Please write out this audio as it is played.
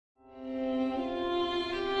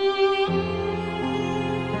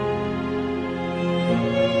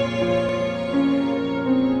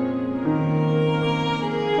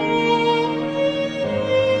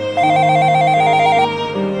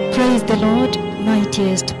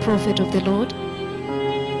mightiest prophet of the Lord.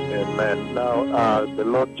 Amen. Now, the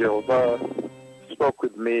Lord Jehovah spoke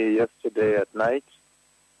with me yesterday at night.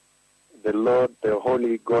 The Lord, the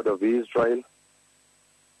Holy God of Israel,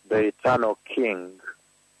 the Eternal King,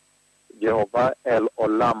 Jehovah El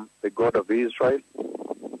Olam, the God of Israel.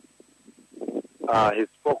 He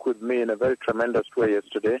spoke with me in a very tremendous way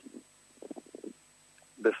yesterday.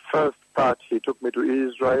 The first part, he took me to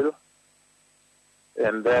Israel,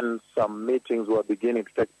 and then some meetings were beginning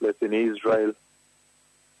to take place in Israel.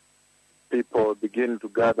 People begin to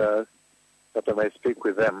gather that I might speak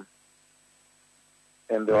with them.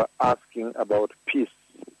 And they were asking about peace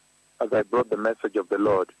as I brought the message of the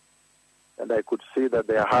Lord. And I could see that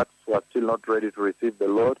their hearts were still not ready to receive the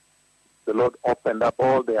Lord. The Lord opened up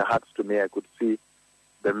all their hearts to me. I could see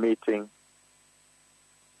the meeting.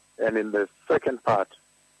 And in the second part,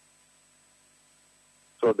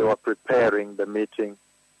 so they were preparing the meeting.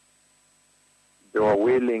 They were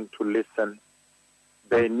willing to listen.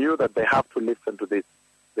 They knew that they have to listen to this.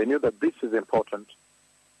 They knew that this is important.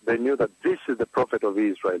 They knew that this is the prophet of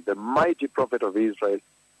Israel, the mighty prophet of Israel.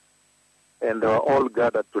 And they were all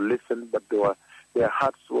gathered to listen, but their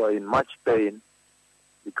hearts were in much pain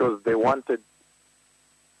because they wanted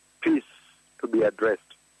peace to be addressed.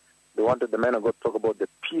 They wanted the man of God to talk about the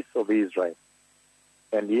peace of Israel.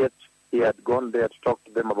 And yet he had gone there to talk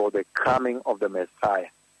to them about the coming of the Messiah.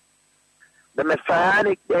 The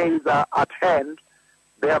Messianic days are at hand.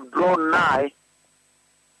 They have drawn nigh.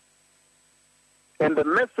 And the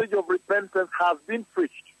message of repentance has been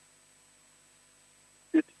preached.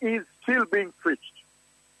 It is still being preached.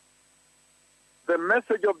 The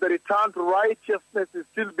message of the return to righteousness is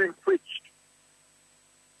still being preached.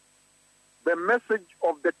 The message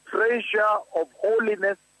of the treasure of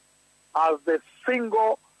holiness as the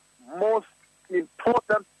single most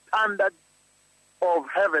important standard of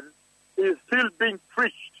heaven is still being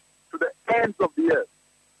preached to the ends of the earth.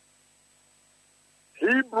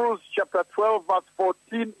 Hebrews chapter 12 verse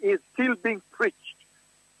 14 is still being preached.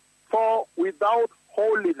 For without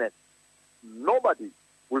holiness, nobody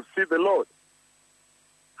will see the Lord.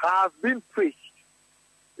 Has been preached.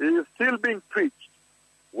 Is still being preached.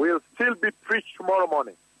 Will still be preached tomorrow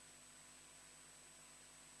morning.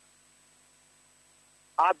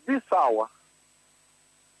 At this hour,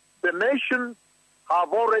 the nations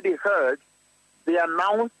have already heard the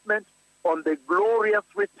announcement on the glorious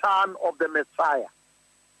return of the Messiah.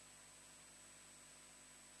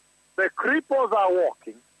 The cripples are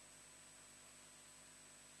walking.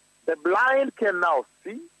 The blind can now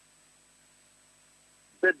see.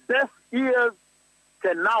 The deaf ears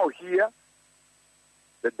can now hear.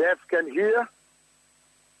 The deaf can hear.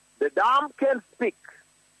 The dumb can speak.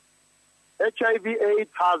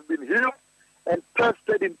 HIV/AIDS has been healed and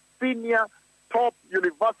tested in senior top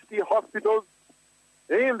university hospitals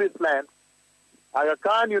in this land. Aga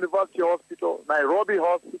Khan University Hospital, Nairobi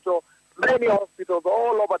Hospital, many hospitals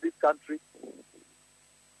all over this country,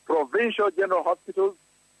 provincial general hospitals.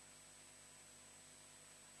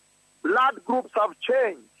 Blood groups have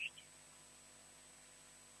changed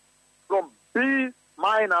from B-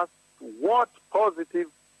 to what positive,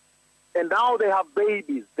 and now they have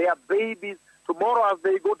babies. They have babies. Tomorrow as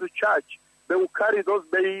they go to church, they will carry those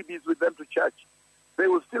babies with them to church. They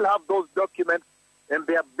will still have those documents, and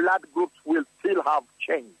their blood groups will still have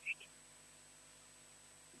changed.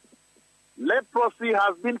 Leprosy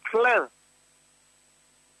has been cleansed.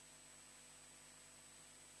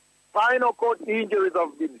 Spinal cord injuries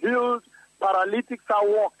have been healed. Paralytics are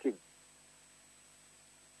walking.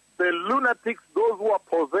 The lunatics, those who are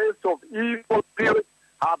possessed of evil spirits,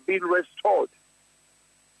 have been restored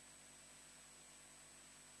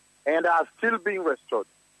and are still being restored.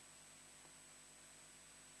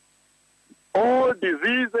 All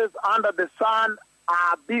diseases under the sun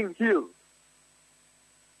are being healed.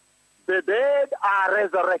 The dead are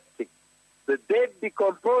resurrecting. The dead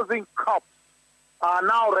decomposing corpses are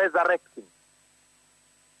now resurrecting.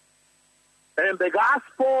 And the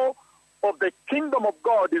gospel of the kingdom of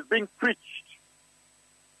God is being preached.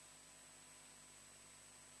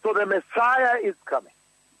 So the Messiah is coming.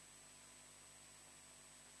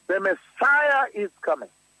 The Messiah is coming.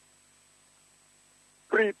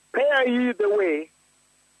 Prepare ye the way.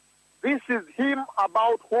 This is him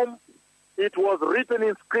about whom it was written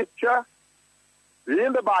in Scripture,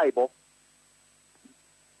 in the Bible,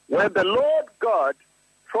 when the Lord God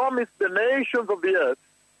promised the nations of the earth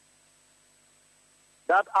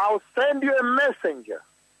that I'll send you a messenger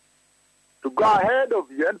to go ahead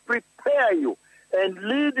of you and prepare you and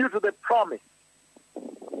lead you to the promise.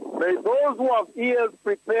 May those who have ears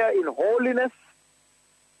prepare in holiness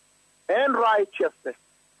and righteousness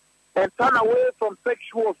and turn away from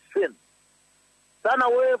sexual sin, turn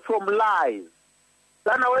away from lies,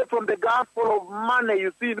 turn away from the gospel of money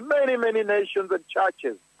you see in many, many nations and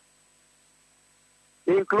churches,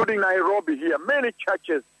 including Nairobi here. Many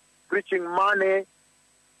churches preaching money,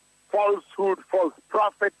 falsehood, false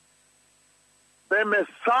prophets. The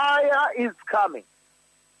Messiah is coming.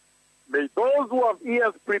 May those who have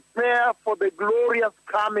ears prepare for the glorious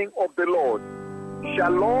coming of the Lord.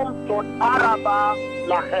 Shalom tot araba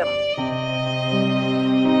lahem.